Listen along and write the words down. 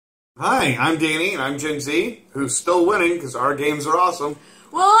Hi, I'm Danny, and I'm Gen Z, who's still winning because our games are awesome.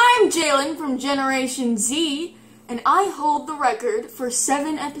 Well, I'm Jalen from Generation Z, and I hold the record for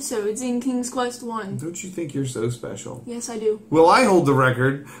 7 episodes in King's Quest 1. Don't you think you're so special? Yes, I do. Well, I hold the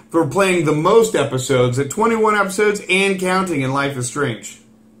record for playing the most episodes at 21 episodes and counting in Life is Strange.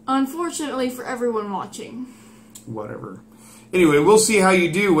 Unfortunately for everyone watching. Whatever. Anyway, we'll see how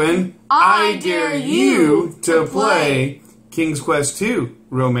you do when I dare you to play King's Quest 2,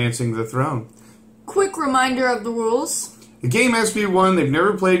 Romancing the Throne. Quick reminder of the rules. The game has to be one they've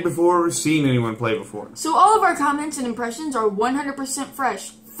never played before or seen anyone play before. So all of our comments and impressions are 100%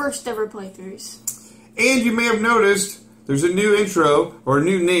 fresh, first ever playthroughs. And you may have noticed there's a new intro or a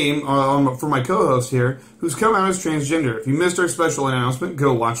new name for my co-host here who's come out as transgender. If you missed our special announcement,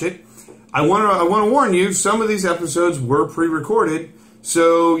 go watch it. I want to warn you, some of these episodes were pre-recorded,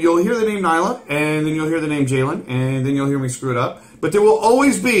 so you'll hear the name Nyla, and then you'll hear the name Jalen, and then you'll hear me screw it up. But there will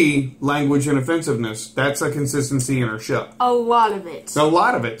always be language and offensiveness. That's a consistency in our show. A lot of it. A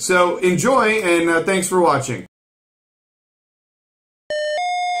lot of it. So enjoy, and thanks for watching.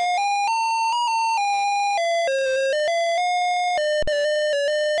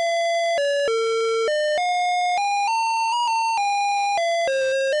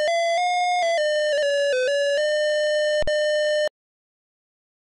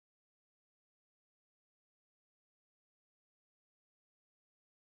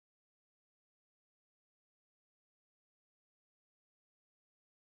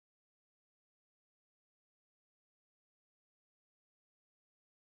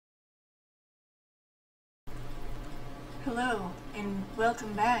 Hello, and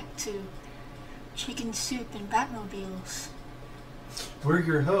welcome back to Chicken Soup and Batmobiles. We're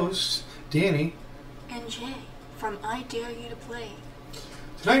your hosts, Danny and Jay from I Dare You to Play.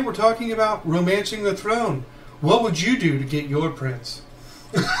 Tonight we're talking about Romancing the Throne. What would you do to get your prince?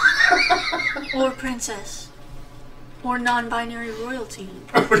 Or princess. Or non-binary royalty.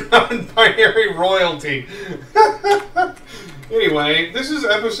 Or non-binary royalty. Anyway, this is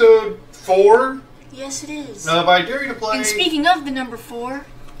episode 4. Yes, it is. Of I Dare You to Play. And speaking of the number 4,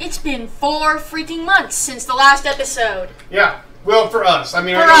 it's been 4 freaking months since the last episode. Yeah, well, for us. I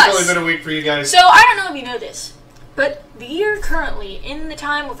mean, for I know us. it's only been a week for you guys. So, I don't know if you know this, but the year currently, in the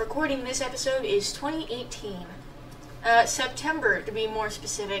time of recording this episode, is 2018. September, to be more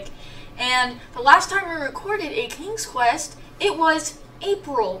specific. And the last time we recorded a King's Quest, it was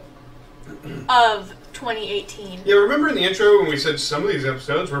April of 2018. Yeah, remember in the intro when we said some of these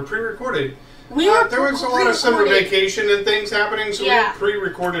episodes were pre-recorded? There was a lot of summer vacation and things happening, so we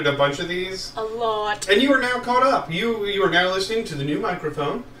pre-recorded a bunch of these. A lot. And you are now caught up. You are now listening to the new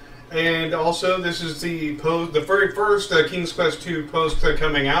microphone, and also this is the very first King's Quest 2 post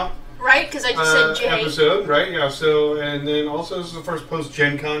coming out. Right, because I just said Jay. Episode, right? Yeah. So, and then also this is the first post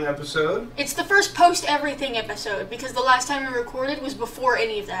Gen Con episode. It's the first post everything episode because the last time we recorded was before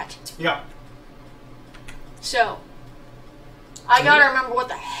any of that. Yeah. So. I gotta remember what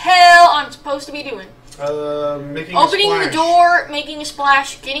the hell I'm supposed to be doing. Opening the door, making a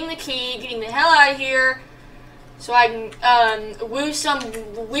splash, getting the key, getting the hell out of here, so I can woo some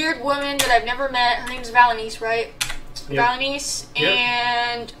weird woman that I've never met. Her name's Valanice, right? Yep. Valanice, yep.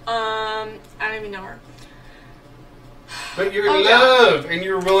 And I don't even know her. But you're in love, and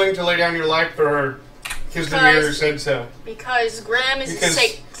you're willing to lay down your life for her because the mirror said so. Because Graham is a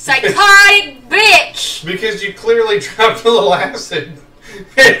psychotic bitch! Because you clearly dropped a little acid.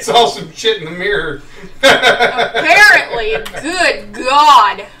 It's all some shit in the mirror. Apparently. Good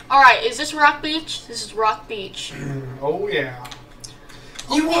God. Alright, is this Rock Beach? This is Rock Beach. Oh, yeah.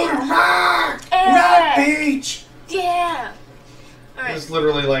 You want to rock! Rock Beach! Yeah! Alright. It's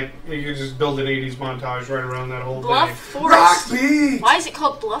literally like, you could just build an 80s montage right around that whole Bluff thing. Forest. Rock Beach! Why is it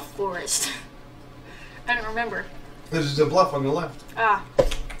called Bluff Forest? I don't remember. This is a bluff on the left. Ah.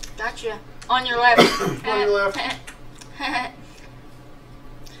 Gotcha. On your left. On your left.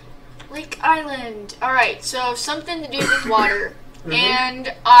 Lake Island. Alright, so something to do with water.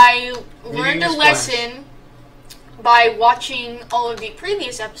 And I learned a lesson by watching all of the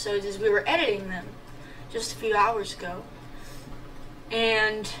previous episodes as we were editing them just a few hours ago.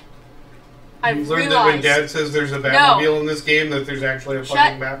 And I You've realized... learned that when Dad says there's a Batmobile in this game, that there's actually a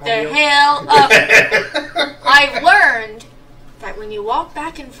fucking Batmobile? Shut the hell up. I've learned that when you walk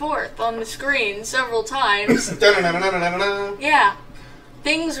back and forth on the screen several times, yeah,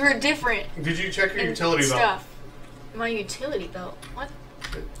 things were different. Did you check your utility belt? My utility belt? What?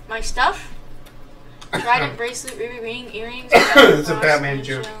 My stuff? Trident, bracelet, ruby ring, earrings. It's a Batman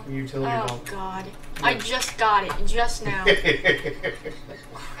joke. Utility belt. Oh God! Yeah. I just got it just now.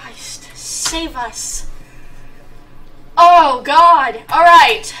 Christ, save us! Oh God! All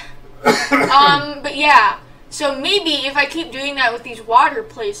right. But yeah, so maybe if I keep doing that with these water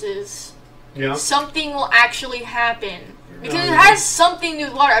places, something will actually happen. Because it has something to do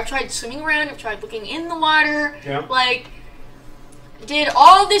with water. I've tried swimming around, I've tried looking in the water, like, did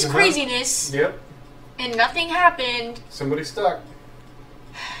all this craziness, and nothing happened. Somebody's stuck.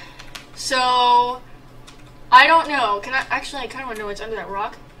 So, I don't know. Actually, I kind of want to know what's under that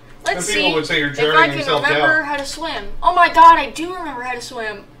rock. Let's see people would say you're if I can remember how to swim. Oh my god, I do remember how to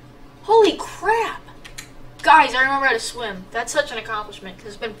swim. Holy crap. Guys, I remember how to swim. That's such an accomplishment,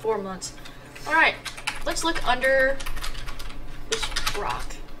 because it's been 4 months. Alright, let's look under this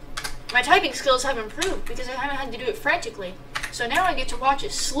rock. My typing skills have improved, because I haven't had to do it frantically. So now I get to watch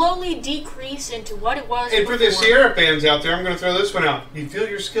it slowly decrease into what it was And before. for the Sierra fans out there, I'm going to throw this one out. You feel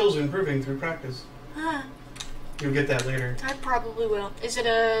your skills improving through practice. You'll get that later. I probably will. Is it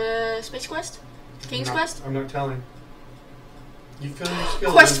a Space Quest? King's Quest? I'm not telling. You feel your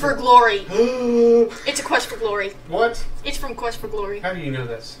skills. Quest for Glory. It's a Quest for Glory. What? It's from Quest for Glory. How do you know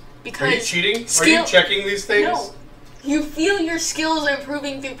this? Because are you cheating? Are you checking these things? No. You feel your skills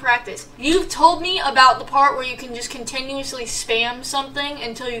improving through practice. You've told me about the part where you can just continuously spam something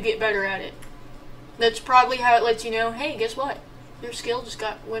until you get better at it. That's probably how it lets you know, hey, guess what? Your skill just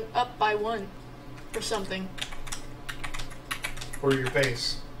went up by 1 or something. Or your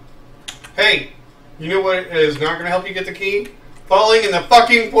face. Hey, you know what is not going to help you get the key? Falling in the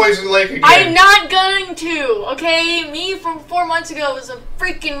fucking poison lake again. I'm not going to, okay? Me from 4 months ago was a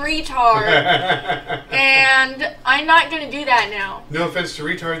freaking retard. And I'm not going to do that now. No offense to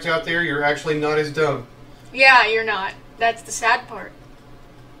retards out there, you're actually not as dumb. Yeah, you're not. That's the sad part.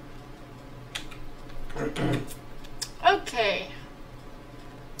 Okay.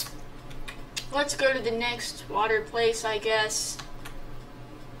 Let's go to the next water place, I guess.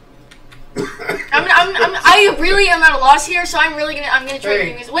 I really am at a loss here, so I'm gonna try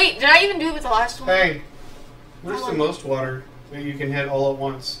doing this. Wait, did I even do it with the last one? Hey, where's the most water that you can hit all at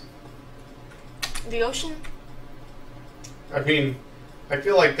once? The ocean? I mean, I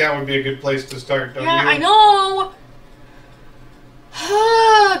feel like that would be a good place to start, don't you? Yeah, I know!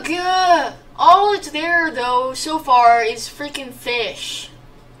 Oh, God. All that's there, though, so far, is freaking fish.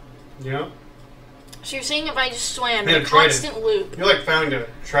 Yeah? So you're saying if I just swam in a constant loop. You like found a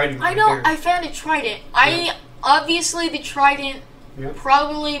trident. I know, I found a trident. Yeah. Obviously the trident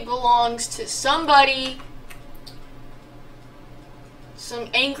probably belongs to somebody. Some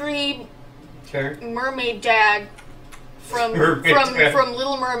angry mermaid dad from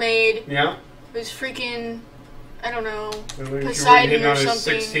Little Mermaid. Yeah. Who's freaking, I don't know, Poseidon or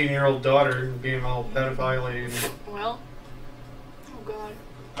something. His 16-year-old daughter being all pedophile. Well. Oh God.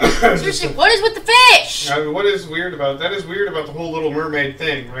 Seriously, what is with the fish? I mean, what is weird about that? Is weird about the whole Little Mermaid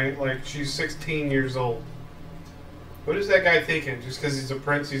thing, right? Like, she's 16 years old. What is that guy thinking? Just because he's a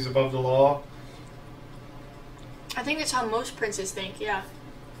prince, he's above the law? I think that's how most princes think, yeah.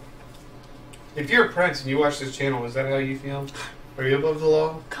 If you're a prince and you watch this channel, is that how you feel? Are you above the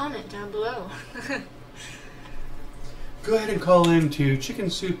law? Comment down below. Go ahead and call in to Chicken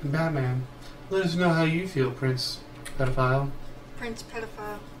Soup and Batman. Let us know how you feel, Prince Pedophile. Prince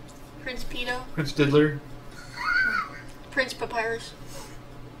Pedophile. Prince Pedo. Prince Diddler. Prince Papyrus.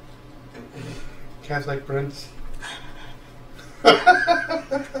 Catholic Prince.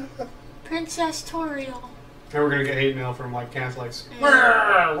 Princess Toriel. Now we're going to get hate mail from, like, Catholics.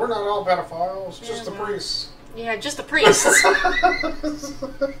 Yeah. We're not all pedophiles, just the priests. Yeah, just the priests.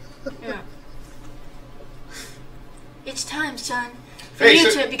 Yeah. It's time, son, for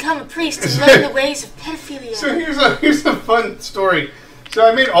you to become a priest and learn the ways of pedophilia. So here's a fun story. So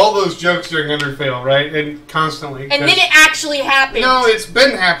I made all those jokes during Underfail, right? And constantly. And then it actually happened. No, it's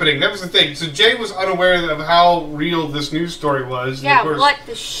been happening. That was the thing. So Jay was unaware of how real this news story was. Yeah, and of course, what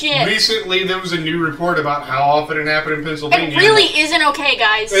the shit? Recently, there was a new report about how often it happened in Pennsylvania. It really isn't okay,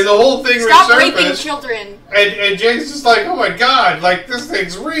 guys. And the whole thing Stop raping children. And Jay's just like, oh my God, like, this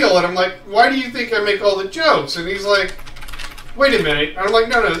thing's real. And I'm like, why do you think I make all the jokes? And he's like, wait a minute. And I'm like,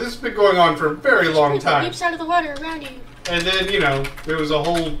 no, this has been going on for a very long time. Leaps out of the water around you. And then, you know, there was a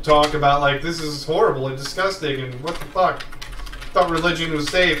whole talk about, like, this is horrible and disgusting and what the fuck. Thought religion was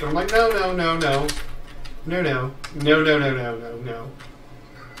safe. And I'm like, no.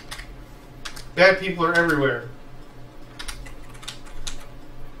 Bad people are everywhere.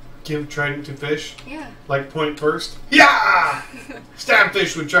 Give trident to fish? Yeah. Like point first? Yeah! Stab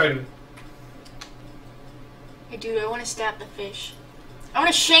fish with trident. Hey, dude, I want to stab the fish. I want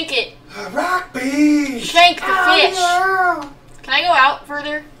to shank it. Rock beach! Shank the fish. No. Can I go out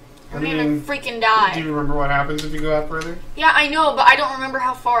further? I'm gonna freaking die. Do you remember what happens if you go out further? Yeah, I know, but I don't remember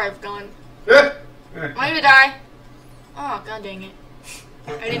how far I've gone. Am I gonna die? Oh, god dang it.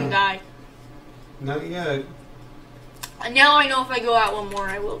 I didn't die. Not yet. And now I know if I go out one more,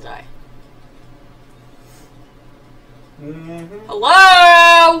 I will die.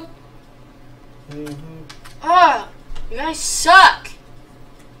 Hello? Ah, you guys suck.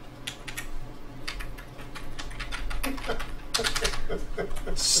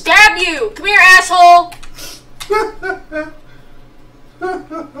 Stab you! Come here, asshole!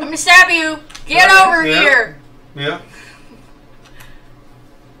 I'm gonna stab you! Get over here! Yeah.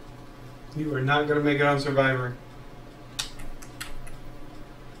 You are not gonna make it on Survivor.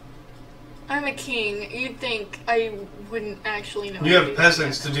 I'm a king. You'd think I wouldn't actually know. You have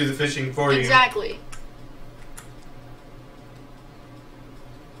peasants to do the fishing for you. Exactly.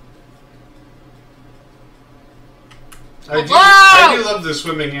 I do love the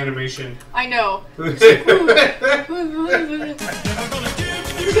swimming animation. I know.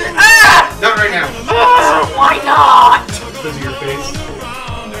 Ah! Not right now. Why not? Because of your face.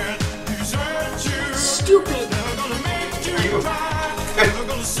 Stupid.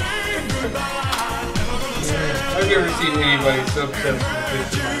 I've never seen anybody so obsessed with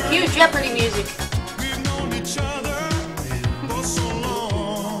fish. Cue Jeopardy music.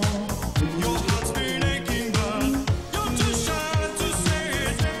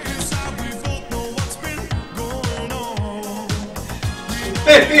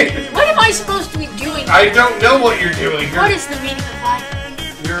 What am I supposed to be doing? I don't know what you're doing. What is the meaning of life?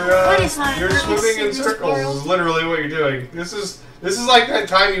 You're swimming in circles. Is literally what you're doing. This is like that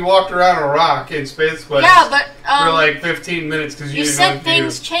time you walked around a rock in Space Quest. Yeah, but for like 15 minutes because you said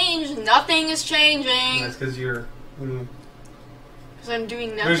things change. Nothing is changing. That's because you're. Because I'm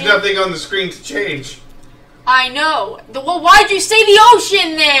doing nothing. There's nothing on the screen to change. I know. Well, why'd you say the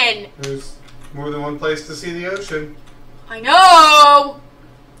ocean then? There's more than one place to see the ocean. I know.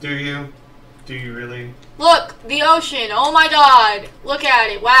 Do you? Do you really? Look, the ocean. Oh my God. Look at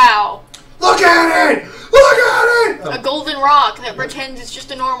it. Wow. Look at it! Look at it! A golden rock that pretends it's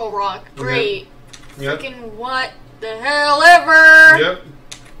just a normal rock. Great. Yep. Freaking what the hell ever. Yep.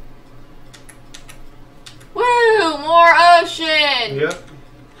 Woo! More ocean. Yep.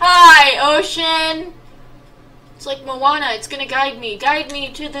 Hi, ocean. It's like Moana. It's gonna guide me. Guide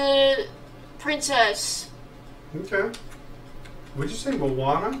me to the princess. Okay. Would you say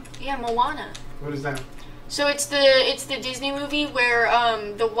Moana? Yeah, Moana. What is that? So it's the Disney movie where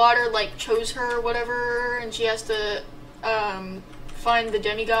the water like chose her or whatever, and she has to find the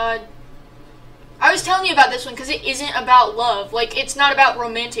demigod. I was telling you about this one because it isn't about love. Like, it's not about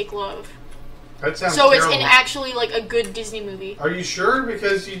romantic love. That sounds so terrible. It's actually like a good Disney movie. Are you sure?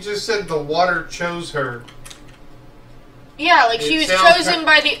 Because you just said the water chose her. Yeah, like she was chosen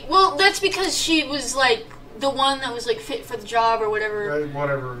by the. Well, that's because she was like the one that was like fit for the job or whatever.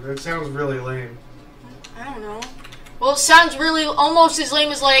 Whatever. It sounds really lame. I don't know. Well, it sounds really almost as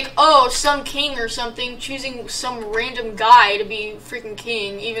lame as like, oh, some king or something choosing some random guy to be freaking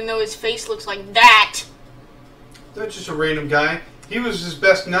king, even though his face looks like that. That's just a random guy. He was his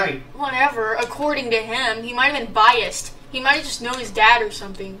best knight. Whatever. According to him, he might have been biased. He might have just known his dad or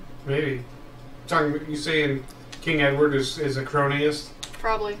something. Maybe. You saying King Edward is a cronyist?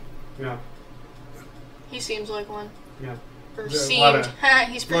 Probably. Yeah. He seems like one. Yeah. Or seemed.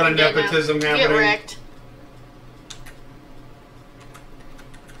 He's pretty A lot of nepotism now. happening. Get wrecked.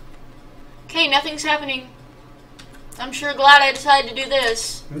 Okay, nothing's happening. I'm sure glad I decided to do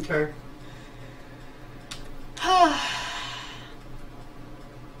this. Okay.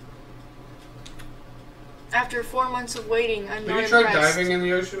 After 4 months of waiting, I'm not impressed. Have you tried diving in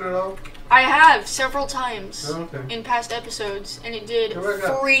the ocean at all? I have, several times. Oh, okay. In past episodes, and it did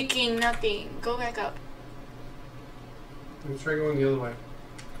freaking nothing. Go back up. Let's try going the other way.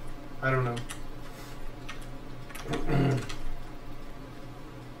 I don't know.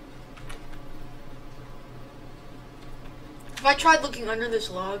 Have I tried looking under this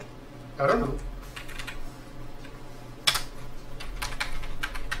log? I don't know.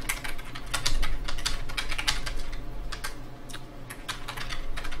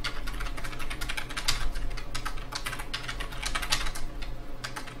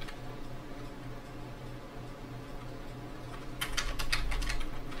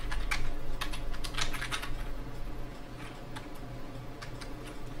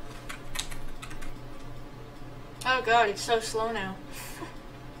 Oh god, it's so slow now.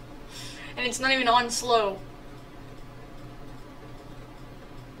 And it's not even on slow.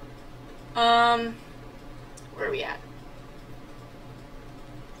 Where are we at?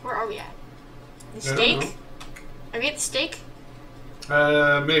 Where are we at? The steak? Are we at the steak?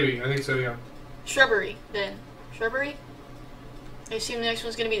 Maybe. I think so, yeah. Shrubbery, then. Shrubbery? I assume the next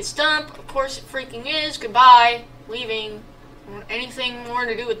one's gonna be the stump. Of course it freaking is. Goodbye. Leaving. don't want anything more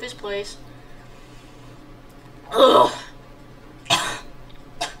to do with this place. Ugh.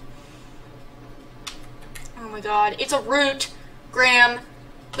 Oh my god, it's a root, Graham.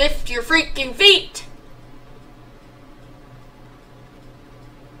 Lift your freaking feet.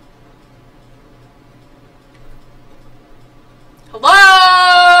 Hello?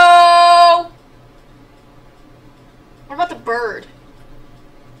 What about the bird?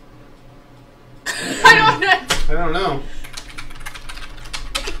 I don't know.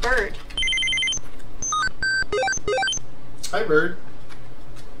 Look at bird. Hi, bird.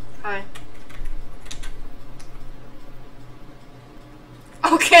 Hi.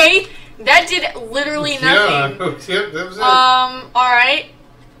 Okay, that did literally nothing. Yeah, yep, that was it. Alright.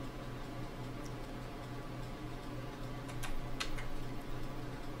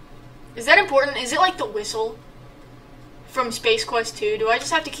 Is that important? Is it like the whistle from Space Quest 2? Do I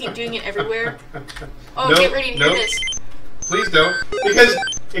just have to keep doing it everywhere? Oh, nope, get ready to hear this. Please don't. Because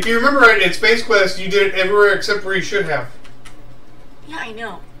if you remember right, in Space Quest, you did it everywhere except where you should have. Yeah, I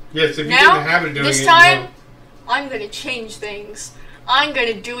know. Yes, if you didn't have it doing it. This time, I'm going to change things. I'm going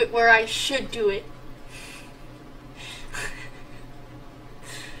to do it where I should do it.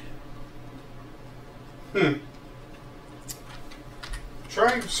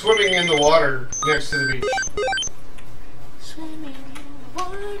 Try swimming in the water next to the beach. Swimming in the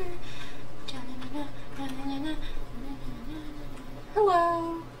water.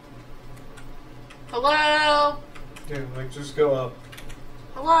 Hello. Hello. Yeah, like just go up.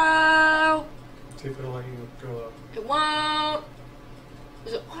 Hello. See if it'll let you go up. It won't.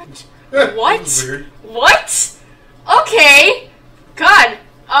 Is it what? What? That's weird. What? Okay. God.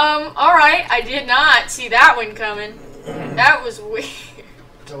 Alright. I did not see that one coming. That was weird.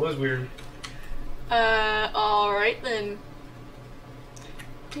 That was weird. Alright then.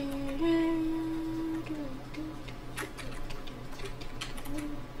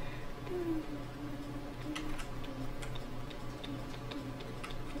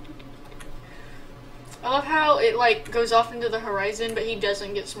 I love how it, like, goes off into the horizon, but he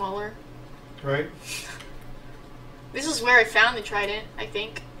doesn't get smaller. Right. This is where I found the trident, I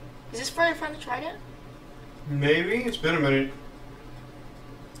think. Is this where I found the trident? Maybe. It's been a minute.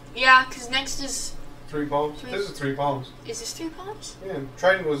 Yeah, because next is... 3 palms? This is 3 palms. Is this 3 palms? Yeah.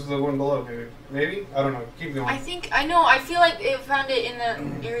 Trident was the one below, maybe. Maybe? I don't know. Keep going. I know, I feel like it found it in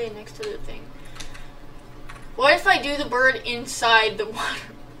the area next to the thing. What if I do the bird inside the water?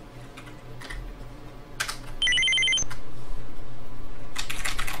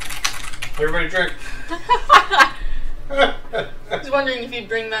 Everybody drink. I was wondering if you'd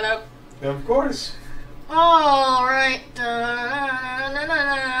bring that up. Yeah, of course. Alright.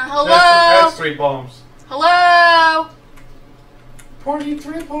 Hello? That's 3 palms. Hello?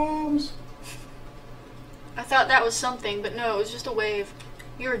 23 palms. I thought that was something, but no, it was just a wave.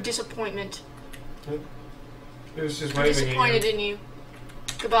 You're a disappointment. It was just I'm waving disappointed in you.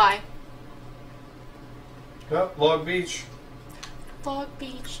 Goodbye. Yep, Log Beach. Log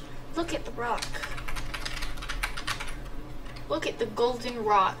Beach. Look at the rock. Look at the golden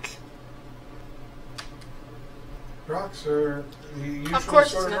rock. Rocks are the usual of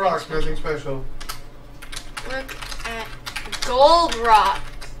course sort of rocks, nothing special. Look at gold rock.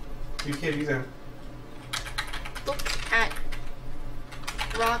 You can't do that. Look at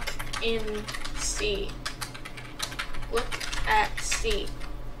rock in sea. Look at sea.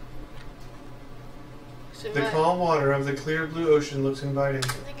 So the calm water of the clear blue ocean looks inviting. I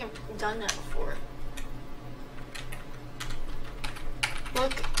think I've done that before.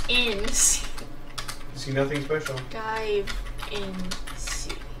 Look in sea. You see nothing special. Dive in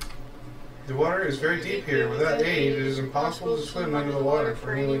sea. The water is very deep here. Without aid, it is impossible to swim under the water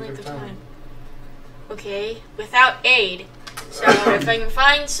for any length of time. Okay, without aid. So if I can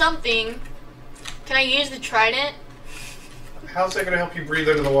find something, can I use the trident? How's that going to help you breathe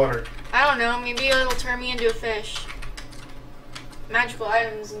under the water? I don't know, maybe it'll turn me into a fish. Magical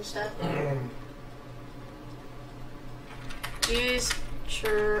items and stuff. Use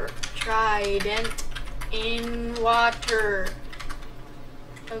trident in water.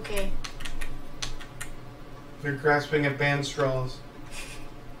 Okay. You're grasping at band straws.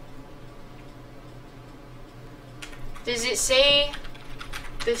 Does it say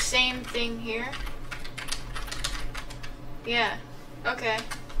the same thing here? Yeah. Okay.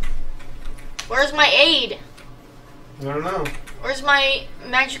 Where's my aid? I don't know. Where's my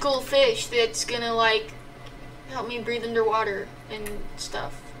magical fish that's gonna, like, help me breathe underwater and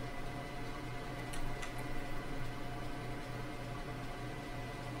stuff?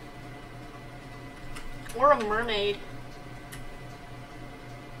 Or a mermaid.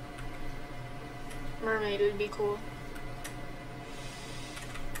 Mermaid would be cool.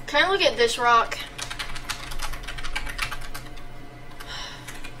 Can I look at this rock?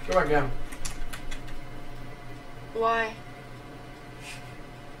 Go back down. Why?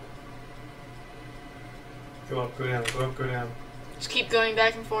 Go up, go down, go up, go down. Just keep going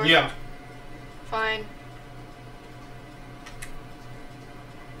back and forth? Yeah. Fine.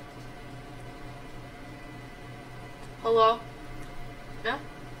 Hello? No?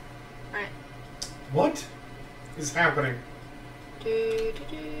 Alright. What is happening? I'm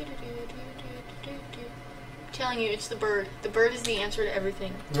telling you, it's the bird. The bird is the answer to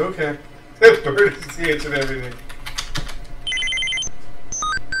everything. Okay. The bird is the answer to everything.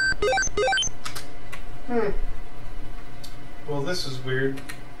 Well, this is weird.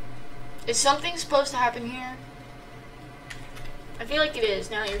 Is something supposed to happen here? I feel like it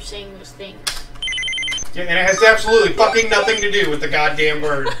is, now that you're saying those things. Yeah, and it has absolutely fucking nothing to do with the goddamn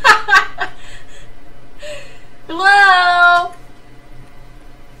bird. Hello?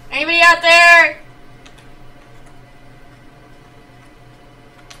 Anybody out there?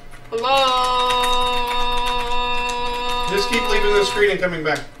 Hello? Just keep leaving the screen and coming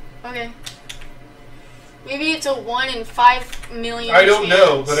back. Okay. Maybe it's a 1 in 5 million I don't chance.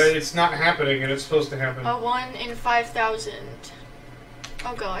 know, but it's not happening and it's supposed to happen. A 1 in 5,000.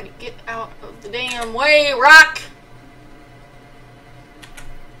 Oh god, get out of the damn way, rock!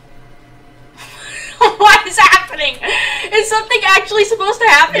 What is happening? Is something actually supposed to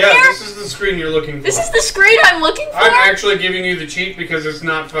happen here? Yeah, this is the screen you're looking for. This is the screen I'm looking for? I'm actually giving you the cheat because it's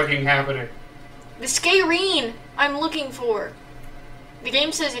not fucking happening. The screen I'm looking for. The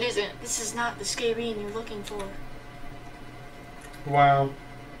game says it isn't. This is not the screen you're looking for. Wow.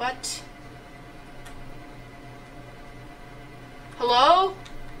 What? Hello?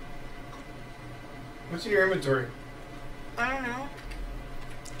 What's in your inventory? I don't know.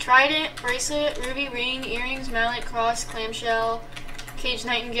 Trident, bracelet, ruby, ring, earrings, mallet, cross, clamshell, cage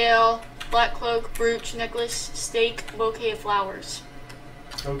nightingale, black cloak, brooch, necklace, stake, bouquet of flowers.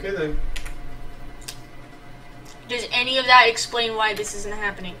 Okay then. Does any of that explain why this isn't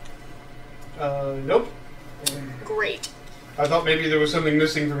happening? Nope. Great. I thought maybe there was something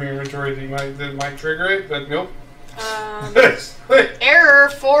missing from your inventory that might trigger it, but nope. Error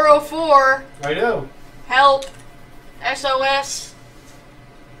 404. I know. Help. SOS.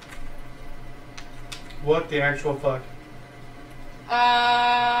 What the actual fuck?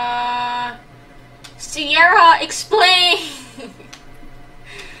 Sierra, explain.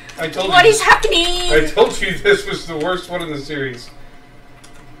 I told what you. Is happening? I told you this was the worst one in the series.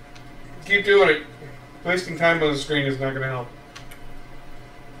 Keep doing it. Wasting time on the screen is not going to help.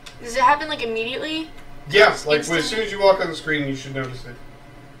 Does it happen like immediately? Yes, like as soon as you walk on the screen, you should notice it.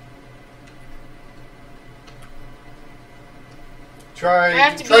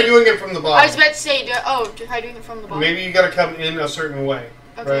 Try doing it from the bottom. I was about to say, try doing it from the bottom. Maybe you got to come in a certain way.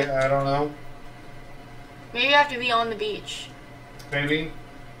 Okay. Right? I don't know. Maybe I have to be on the beach. Maybe.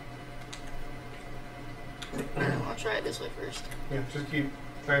 I'll try it this way first. Yeah, just keep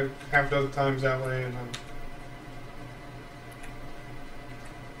half dozen times that way and then.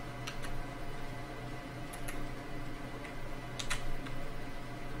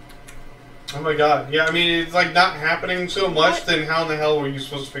 Oh my god. Yeah, I mean, it's like not happening so much, then how in the hell were you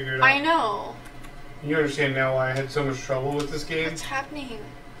supposed to figure it out? I know. You understand now why I had so much trouble with this game? What's happening?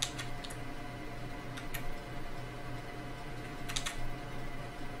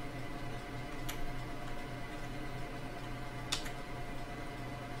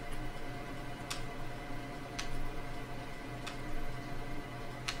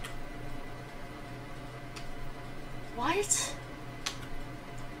 What?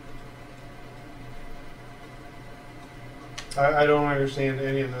 I don't understand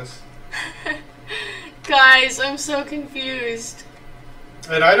any of this. Guys, I'm so confused.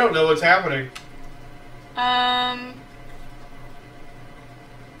 And I don't know what's happening.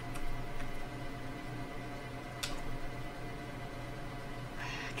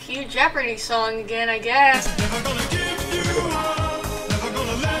 Cue Jeopardy song again, I guess. Never gonna give you up, never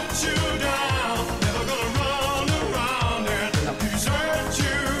gonna let you down, never gonna run around and desert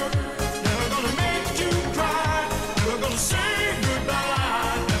you, never gonna make you cry, never gonna say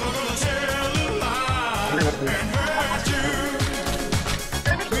goodbye, never gonna tell a lie and hurt you.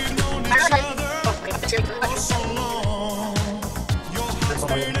 We've known each other for so long. Your heart's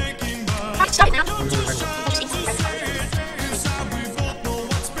been aching, but Stop it now. don't just say it. Inside we both know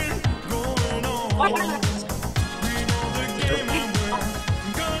what's been going on. We know the game and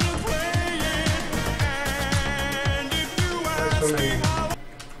we're gonna play it. And if you ask me how,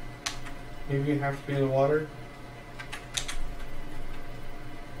 Maybe you have to be in the water.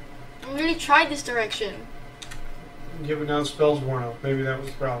 We already tried this direction. Yeah, but now the spell's worn off. Maybe that was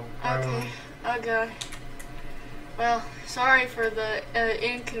the problem. Okay. Oh god. Well, sorry for the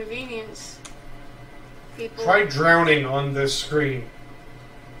inconvenience, people. Try drowning on this screen.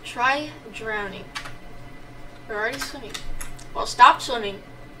 Try drowning. You're already swimming. Well, stop swimming.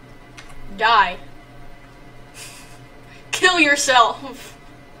 Die. Kill yourself.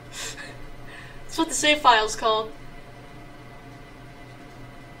 That's what the save file's called.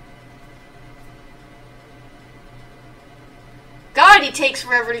 God, he takes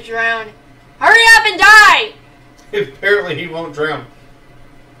forever to drown. Hurry up and die! Apparently he won't drown.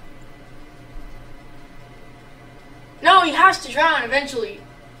 No, he has to drown eventually.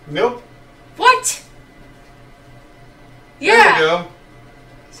 Nope. What? There Yeah. we go.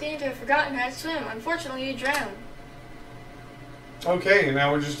 Seem to have forgotten how to swim. Unfortunately, you drowned. Okay, and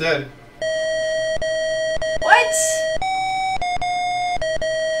now we're just dead. What?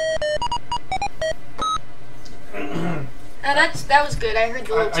 That was good. I heard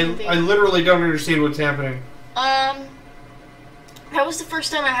the little team thing. I literally don't understand what's happening. That was the first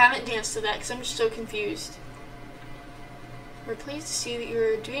time I haven't danced to that because I'm just so confused. We're pleased to see that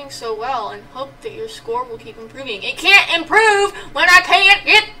you're doing so well and hope that your score will keep improving. It can't improve when I can't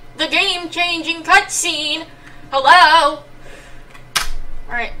get the game-changing cutscene. Hello?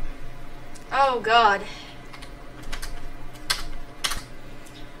 Alright. Oh, God.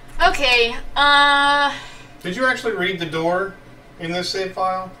 Okay, Did you actually read the door in this save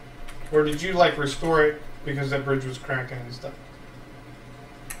file? Or did you, like, restore it because that bridge was cracking and stuff?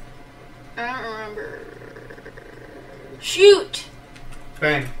 I don't remember. Shoot!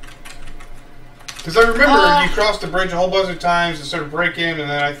 Bang. Because I remember you crossed the bridge a whole bunch of times and started breaking, and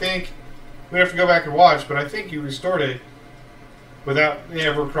then I think we have to go back and watch, but I think you restored it without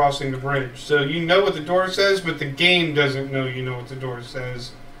ever crossing the bridge. So you know what the door says, but the game doesn't know you know what the door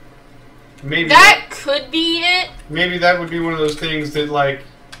says. Maybe that could be it. Maybe that would be one of those things that, like,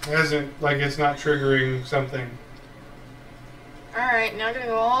 hasn't, like, it's not triggering something. Alright, now I'm gonna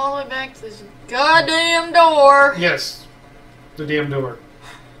go all the way back to this goddamn door. Yes. The damn door.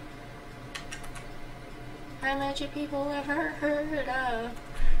 How much have people ever heard of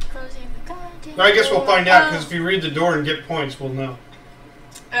closing the goddamn door? I guess we'll find out, because if you read the door and get points, we'll know.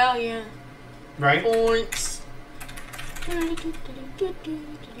 Oh, yeah. Right? Points. I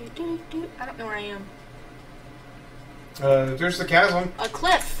don't know where I am. There's the chasm. A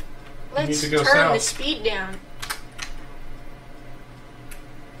cliff. You need Let's to go turn south. the speed down.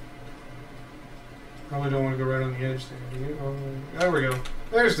 Probably don't want to go right on the edge there, do you? Oh, there we go.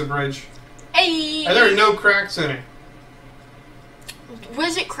 There's the bridge. Hey! And there are no cracks in it.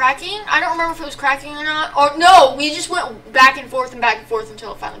 Was it cracking? I don't remember if it was cracking or not. Or no, we just went back and forth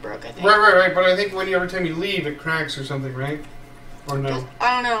until it finally broke, I think. Right. But I think every time you leave, it cracks or something, right? Or no?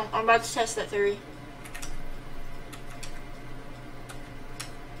 I don't know. I'm about to test that theory.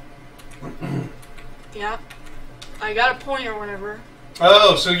 Yeah. I got a point or whatever.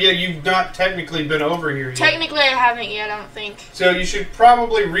 Oh, so yeah, you've not technically been over here yet. Technically, I haven't yet, I don't think. So you should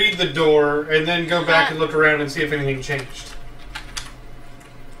probably read the door and then go back and look around and see if anything changed.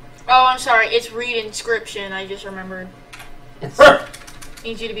 Oh, I'm sorry. It's read inscription. I just remembered.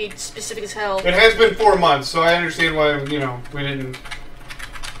 Needs you to be specific as hell. It has been 4 months, so I understand why, we didn't...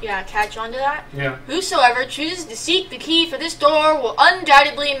 Yeah, catch on to that. Yeah. Whosoever chooses to seek the key for this door will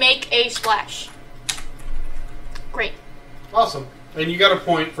undoubtedly make a splash. Great. Awesome. And you got a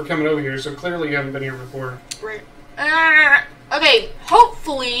point for coming over here, so clearly you haven't been here before. Right. Okay,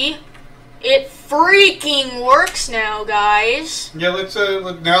 hopefully it freaking works now, guys. Yeah, let's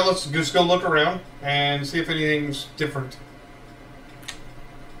just go look around and see if anything's different.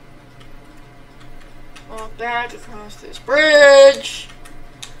 Walk back across this bridge.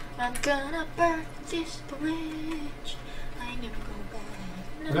 I'm gonna burn this bridge. I never go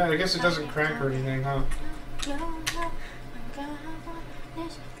back. No, I guess it doesn't crack or anything, huh?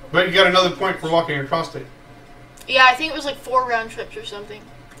 But you got another point for walking across it. Yeah, I think it was like 4 round trips or something.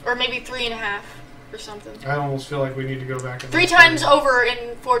 Or maybe 3.5 or something. I almost feel like we need to go back and 3 times over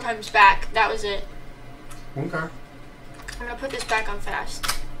and 4 times back. That was it. Okay. I'm gonna put this back on fast.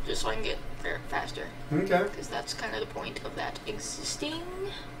 Just so I can get there faster. Okay. Because that's kind of the point of that existing.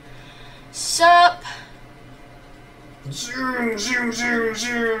 Sup? Zoom, zoom, zoom,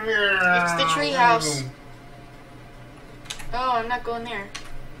 zoom. It's the treehouse. Oh, I'm not going there.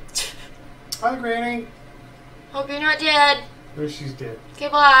 Hi, Granny. Hope you're not dead. Oh, she's dead. Okay,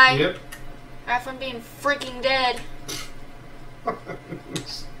 bye. Yep. Have fun being freaking dead.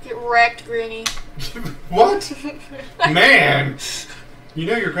 Get wrecked, Granny. What? Man! You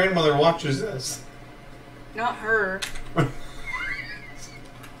know your grandmother watches this. Not her.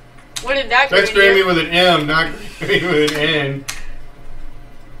 What did that That's Grammy with an M, not Grammy with an N.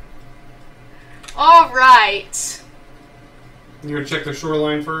 Alright. You gonna check the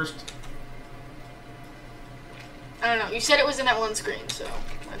shoreline first? I don't know. You said it was in that one screen, so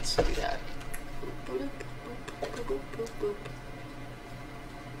let's do that. Boop, boop, boop, boop, boop, boop, boop.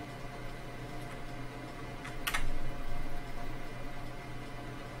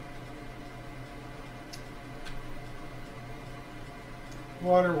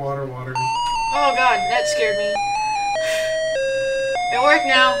 Water, water, water. Oh god, that scared me. It worked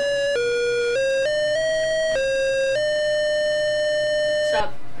now. What's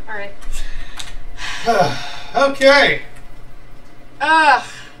up? Alright. Okay. Ugh.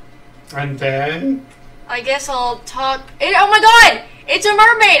 And then? I guess I'll talk. Oh my god! It's a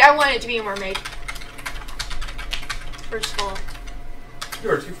mermaid! I want it to be a mermaid. First of all. You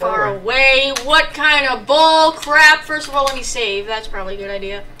are too far away. What kind of bull crap? First of all, let me save. That's probably a good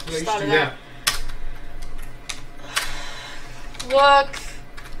idea. Yeah, Just you thought should of do that.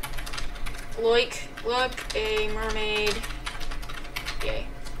 Look, a mermaid. Yay.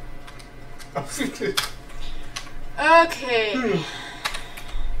 Okay.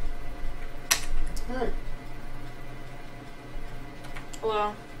 Alright.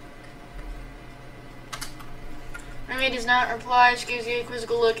 Hello. Mermaid does not reply. She gives you a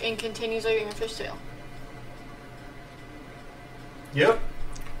quizzical look and continues leaving a fishtail. Yep.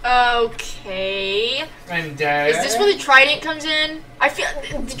 Okay. And is this where the trident comes in? I feel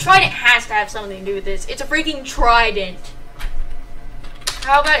the trident has to have something to do with this. It's a freaking trident.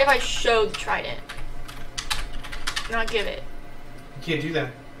 How about if I show the trident? Not give it. You can't do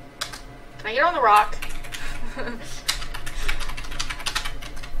that. Can I get on the rock?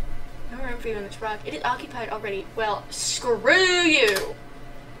 No room for you on this rock. It is occupied already. Well, screw you.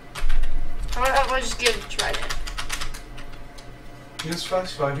 I'll just give it the trident. Yes,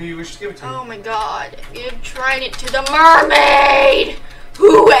 fine. Who you wish to give it to? Oh my god. Give trident to the mermaid!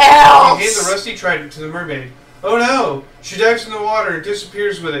 Who else? You gave the rusty trident to the mermaid. Oh no! She dives in the water and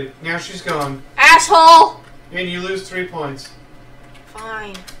disappears with it. Now she's gone. Asshole! And you lose 3 points.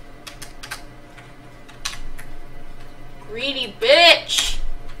 Fine. Greedy bitch!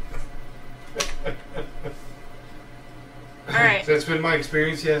 Alright. That's been my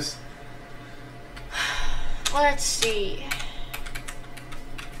experience, yes. Let's see.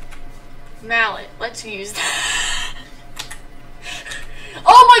 Mallet. Let's use that.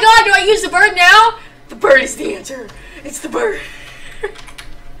 Oh my god, do I use the bird now? The bird is the answer. It's the bird.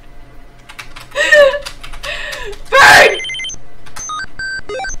 Bird!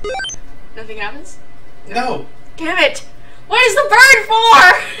 Nothing happens? No. Damn it. What is the bird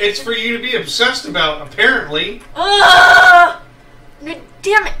for? It's for you to be obsessed about, apparently. No,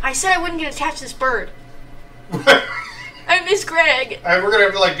 damn it. I said I wouldn't get attached to this bird. I miss Greg. We're gonna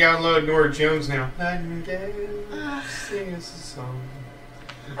have to like download Nora Jones now. Sing us a song.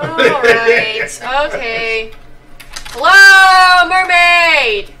 Alright, okay. Hello,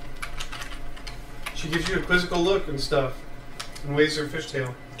 mermaid! She gives you a quizzical look and stuff. And waves her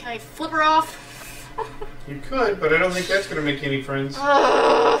fishtail. Can I flip her off? You could, but I don't think that's gonna make you any friends. Can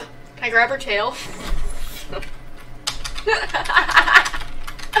I grab her tail?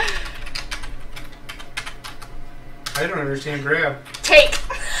 I don't understand grab. Take!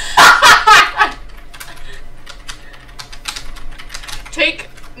 Take.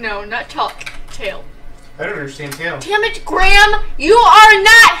 No, not talk. Tail. I don't understand tail. Damn it, Graham! You are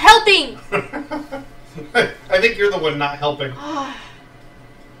not helping! I think you're the one not helping.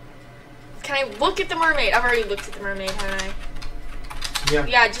 Can I look at the mermaid? I've already looked at the mermaid, haven't I? Yeah.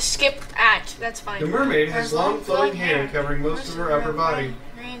 Yeah, just skip at. That's fine. The mermaid has long flowing hair covering most of her upper body.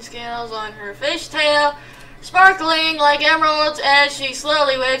 Green scales on her fishtail, sparkling like emeralds as she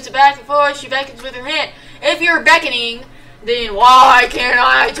slowly waves it back and forth. She beckons with her hand. If you're beckoning, then why can't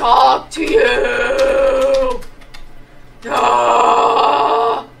I talk to you?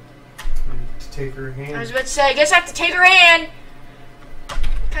 No. To take her hand. I was about to say, I guess I have to take her hand.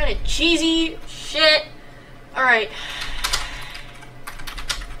 Kind of cheesy shit. Alright.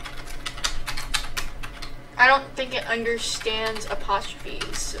 I don't think it understands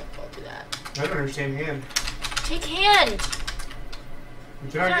apostrophes, so I'll do that. I don't understand hand. Take hand.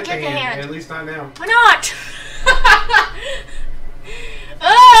 You cannot get the hand. At least not now. Why not?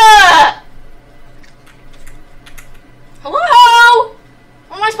 Hello?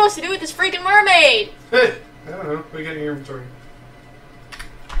 What am I supposed to do with this freaking mermaid? I don't know. What do you got in your inventory?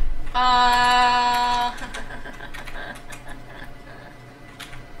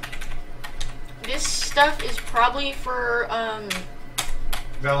 This stuff is probably for,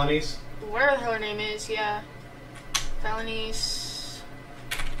 Valenice? whatever the hell her name is, yeah. Valenice.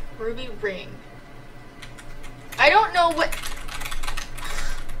 ruby ring. I don't know what...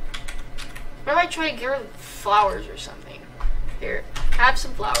 What if I try to get rid of flowers or something? Here, have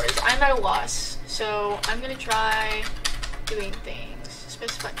some flowers. I'm at a loss, so I'm gonna try doing things.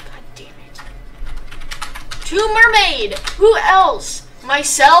 Specify. God damn it. To mermaid! Who else?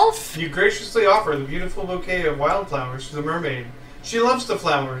 Myself? You graciously offer the beautiful bouquet of wildflowers to the mermaid. She loves the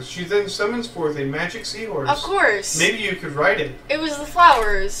flowers. She then summons forth a magic seahorse. Of course. Maybe you could ride it. It was the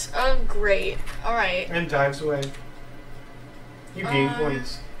flowers. Oh, great. Alright. And dives away. You gain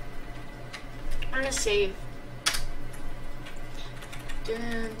points. I'm gonna save. Dun,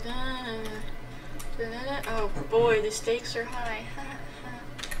 dun, dun, dun. Oh boy, the stakes are high.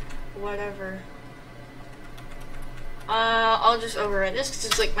 Whatever. I'll just override this because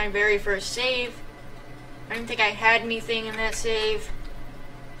it's like my very first save. I didn't think I had anything in that save.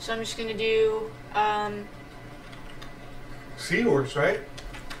 So I'm just gonna do, Seahorse, right?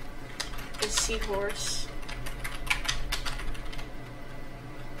 a seahorse.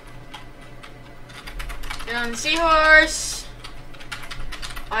 And on the seahorse,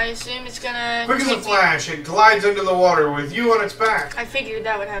 I assume it's gonna... Quick as a flash, it glides under the water with you on its back. I figured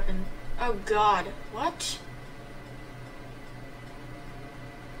that would happen. Oh god. What?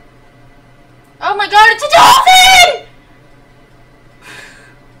 Oh my god, it's a dolphin!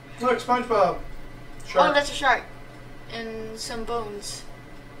 Look, SpongeBob. Shark. Oh, that's a shark. And some bones.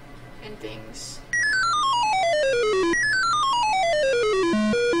 And things.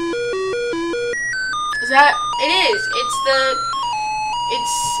 Is that... It is.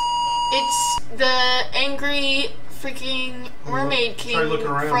 It's the angry freaking mermaid king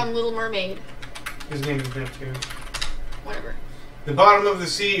from Little Mermaid. His name is Neptune. Whatever. The bottom of the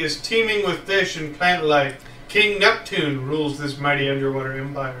sea is teeming with fish and plant life. King Neptune rules this mighty underwater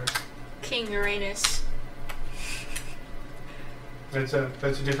empire. King Uranus. That's a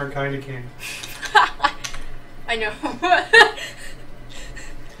different kind of king. I know.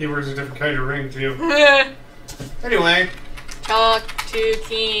 He wears a different kind of ring too. Anyway. Talk to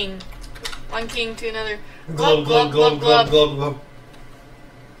king. One king to another. Glub, glub, glub, glub, glub, glub.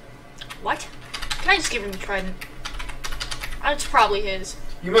 What? Can I just give him the trident? It's probably his.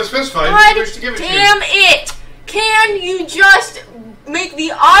 You must specify God who you wish to give it to. Damn it! Can you just make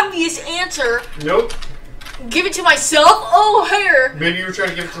the obvious answer? Nope. Give it to myself? Oh, here. Maybe you were trying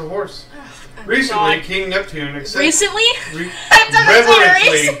to give it to the horse. Oh, Recently, God. King Neptune accepts... Recently?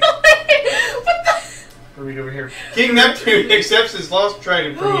 Reverently. What the? Read over here. King Neptune accepts his lost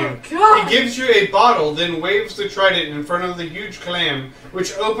trident from you. God. He gives you a bottle, then waves the trident in front of the huge clam,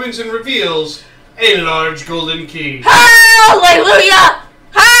 which opens and reveals a large golden key. Hallelujah!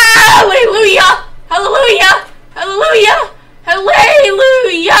 Hallelujah! Hallelujah! Hallelujah!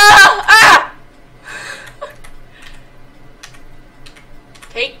 Hallelujah! Ah!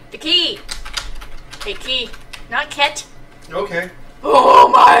 Take the key. Take key. Not ket. Okay. Oh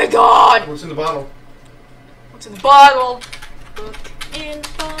my god! What's in the bottle? What's in the bottle? Look in the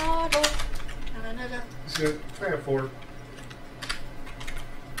bottle. Da-da-da-da. So, try a 4.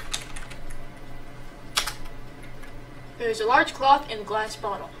 There's a large cloth in a glass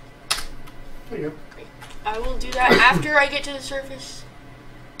bottle. There you go. Great. I will do that after I get to the surface.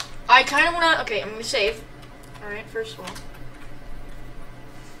 I kind of want to... Okay, I'm going to save. Alright, first of all.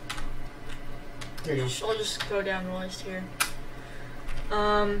 There you go. I'll just go down the list here.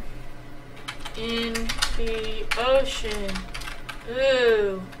 In the ocean.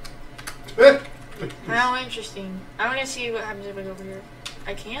 Ooh. How interesting. I want to see what happens if I go over here.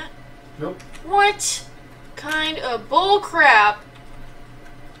 I can't? Nope. What kind of bullcrap?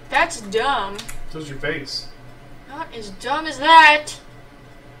 That's dumb. So's your face. Not as dumb as that.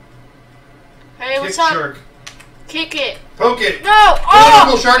 Hey, what's Kick up? shark. Kick it. Poke it. No!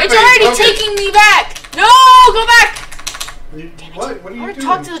 Oh! Shark It's face. already Poke it. taking me back! No! Go back! What? What are I you want doing? to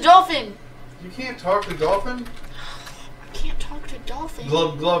talk to the dolphin. You can't talk to dolphin? I can't talk to dolphin.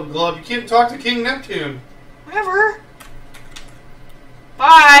 Glub, glub, glub. You can't talk to King Neptune. Whatever.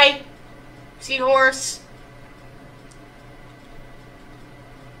 Bye. Seahorse.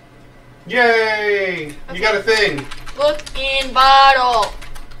 Yay! Okay. You got a thing. Look in bottle.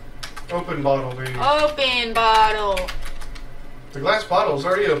 Open bottle, baby. Open bottle. The glass bottle is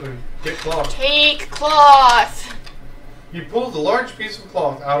already open. Get cloth. Take cloth. You pull the large piece of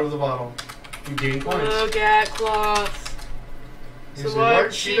cloth out of the bottle. You gain points. Look at cloth. It's a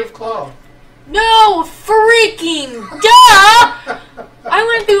large sheet of cloth. No freaking duh! I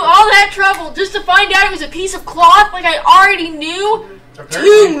went through all that trouble just to find out it was a piece of cloth like I already knew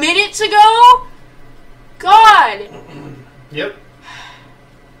Apparently. 2 minutes ago? God. Yep.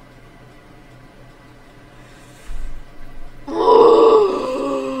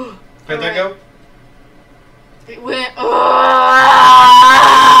 How'd that go? It went,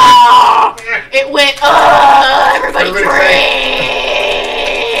 it went, everybody drink!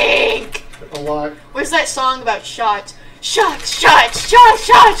 A lot. Where's that song about shots? Shots, shots, shots,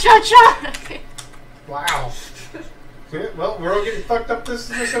 shots, shots, shots! Wow. Yeah, well, we're all getting fucked up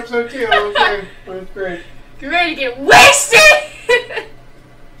this episode too. Okay, that's great. Get ready to get wasted!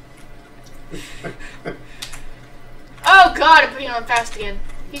 Oh god, I'm putting on fast again.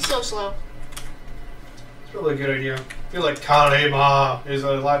 He's so slow. It's really a good idea. I feel like Kalema is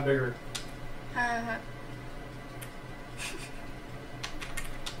a lot bigger. Where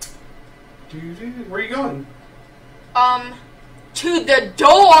are you going? To the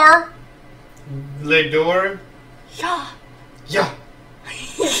door! Le door? Yeah. Yeah.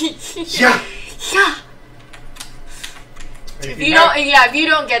 Yeah. Yeah. If you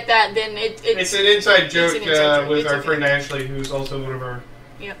don't get that, then it's an inside joke, with our okay. friend Ashley, who's also one of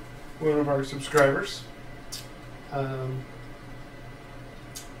our subscribers.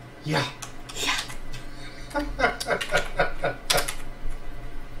 Yeah. Yeah.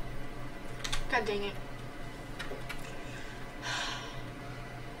 God dang it.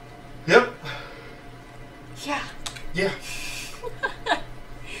 Yep. Yeah. Yeah.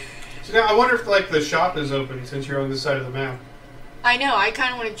 So now I wonder if like the shop is open since you're on this side of the map. I know. I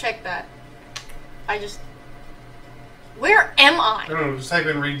kind of want to check that. Where am I? I don't know. Just type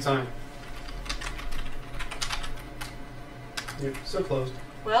in read sign. Yep. Still closed.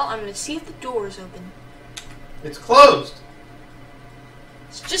 Well, I'm gonna see if the door is open. It's closed.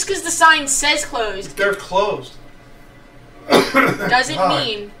 It's just because the sign says closed. They're closed. Doesn't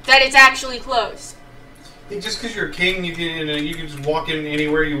mean that it's actually closed. Just because you're king, you can just walk in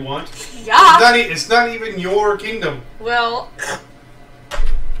anywhere you want. Yeah. It's not even your kingdom. Well,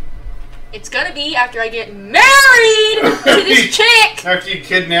 it's gonna be after I get married to this chick. After you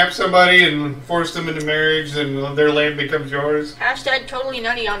kidnap somebody and force them into marriage, and their land becomes yours. Hashtag totally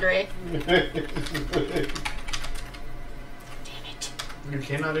nutty, Andre. Damn it. You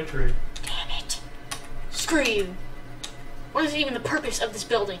cannot enter it. Damn it. Screw you. What is even the purpose of this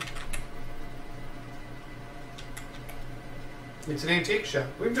building? It's an antique shop.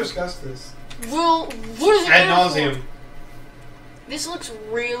 We've discussed this. Well, what is it ad there nauseum. for? This looks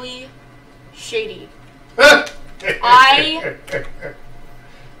really shady. I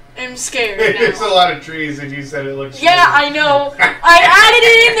am scared now. There's a lot of trees, and you said it looks shady. Yeah, I know. I added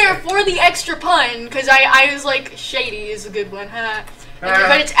it in there for the extra pun, because I was like, shady is a good one, huh?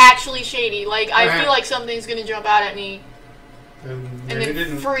 But it's actually shady. Like, I feel like something's gonna jump out at me and then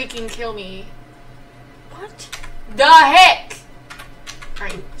didn't. freaking kill me. What the heck?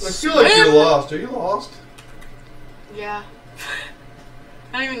 Alright. I feel like you're lost. Are you lost? Yeah.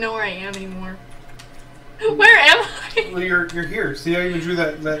 I don't even know where I am anymore. Where am I? Well, you're here. See, I even drew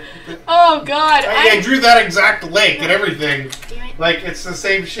that oh god. I drew that exact lake and everything. Damn it. Like, it's the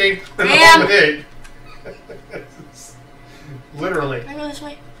same shape and the whole bit. Literally. Can I go this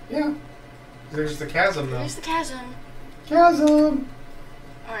way? Yeah. There's the chasm, though. There's the chasm. Chasm!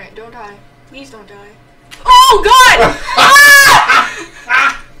 Alright, don't die. Please don't die. Oh god! Ah!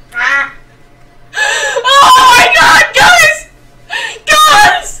 Oh my god, guys!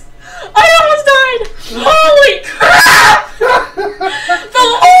 Guys! I almost died! Holy crap! The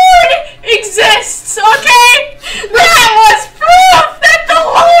Lord exists, okay? That was proof that the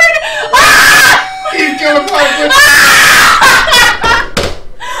Lord... Ah! He's gonna fight with...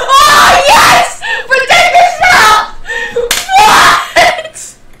 Oh yes! Protect yourself!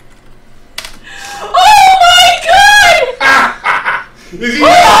 What? Oh my god! Is he...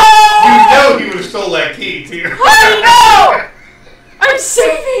 You know he would have stole that key, too. I know! I'm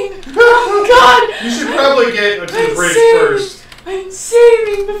saving! Oh god! You should probably get to the bridge first. I'm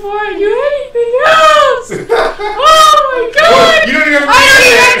saving before I do anything else! Oh my god! You don't even I don't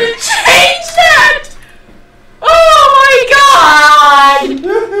even have to change that! Oh my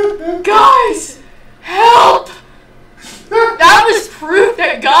god! Guys! Help! That was proof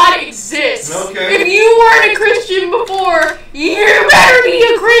that God exists. Okay. If you weren't a Christian before, you better be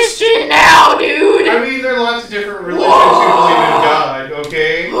a Christian now, dude! I mean, there are lots of different religions who believe in God,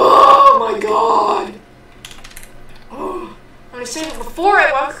 okay? Oh my god! Oh, I'm gonna save it before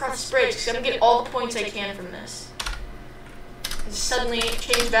I walk across this bridge because I'm gonna get all the points I can from this. And suddenly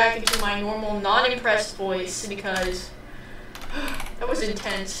change back into my normal, non-impressed voice because that was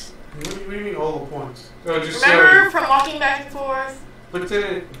intense. What do you mean all the points? So just Remember from walking back and forth? But then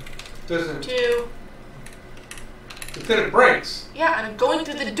it doesn't... To... But then it breaks. Yeah, I'm going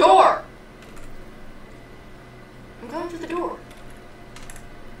through the door! I'm going through the door.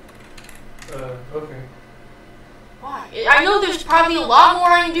 Okay. Why? I know there's probably a lot more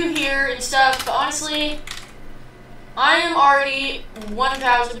I can do here and stuff, but honestly, I am already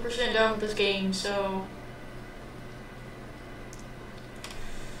 1000% done with this game, so...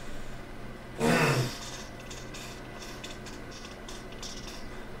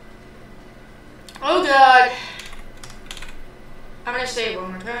 Oh god. I'm gonna save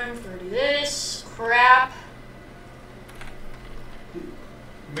one more time for this crap.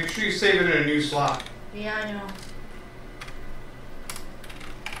 Make sure you save it in a new slot. Yeah, I know.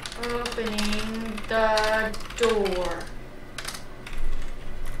 Opening the door.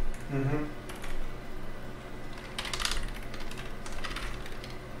 Mm-hmm.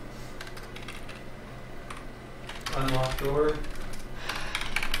 Unlock door.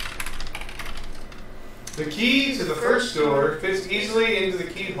 The key to the first door fits easily into the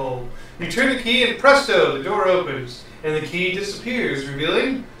keyhole. You turn the key and presto, the door opens, and the key disappears,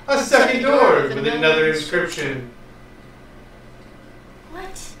 revealing a second door with another inscription.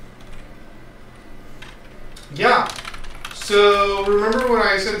 What? Yeah. So, remember when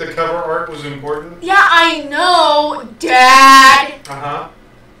I said the cover art was important? Yeah, I know, Dad. Uh-huh.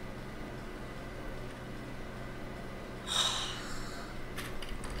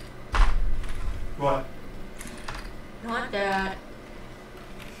 What? Not that.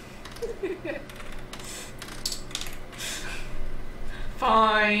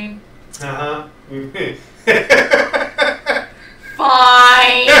 Fine. Uh-huh.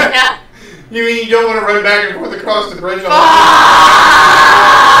 Fine. You mean you don't want to run back and forth across the bridge? Fine.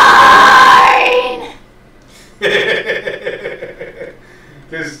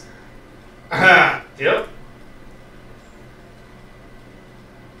 Because, yep.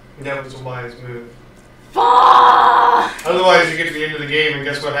 That was a wise move. Fine. Otherwise, you get to the end of the game, and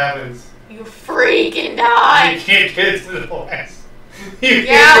guess what happens? You freaking die. You can't get to the last.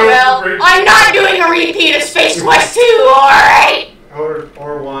 Yeah, well, I'm not doing a repeat of Space Quest 2, alright? Or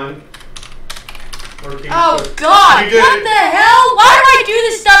 1. Or King's Oh, Quest. God. What the hell? Why do I do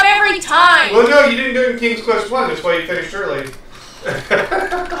this stuff every time? Well, no, you didn't do it in King's Quest 1. That's why you finished early.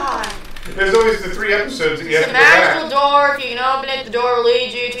 God. There's always the 3 episodes that you have It's to a go magical back. door. If you can open it, the door will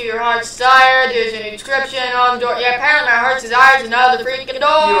lead you to your heart's desire. There's an inscription on the door. Yeah, apparently my heart's desire is another freaking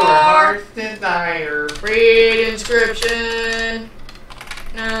door. Your heart's desire. Read inscription.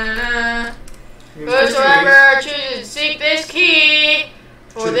 Na. Whosoever chooses to seek this key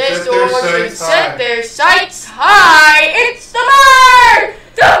for Should this set door their should sights set high. their sights high. It's the bird!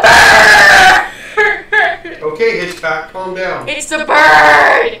 The bird! Okay, Hitchcock, calm down. It's the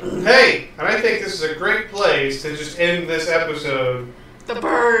bird! Hey, and I think this is a great place to just end this episode. The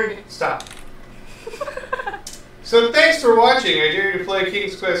bird. Stop. So thanks for watching. I dare you to play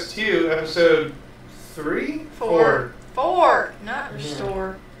King's Quest 2, episode 3? 4. 4, not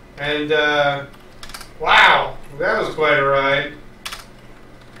restore. And, wow, that was quite a ride.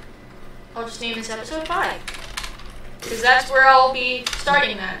 I'll just name this episode 5. Because that's where I'll be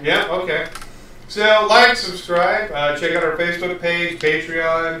starting that. Yeah, okay. So, like, subscribe, check out our Facebook page,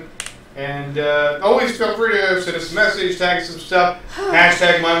 Patreon, and always feel free to send us a message, tag some stuff.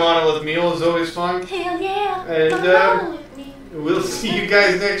 Hashtag MyMonolithMeal is always fun. Hell yeah. And Monolith me. we'll see you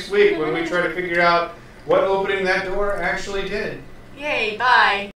guys next week when we try to figure out what opening that door actually did. Yay, bye.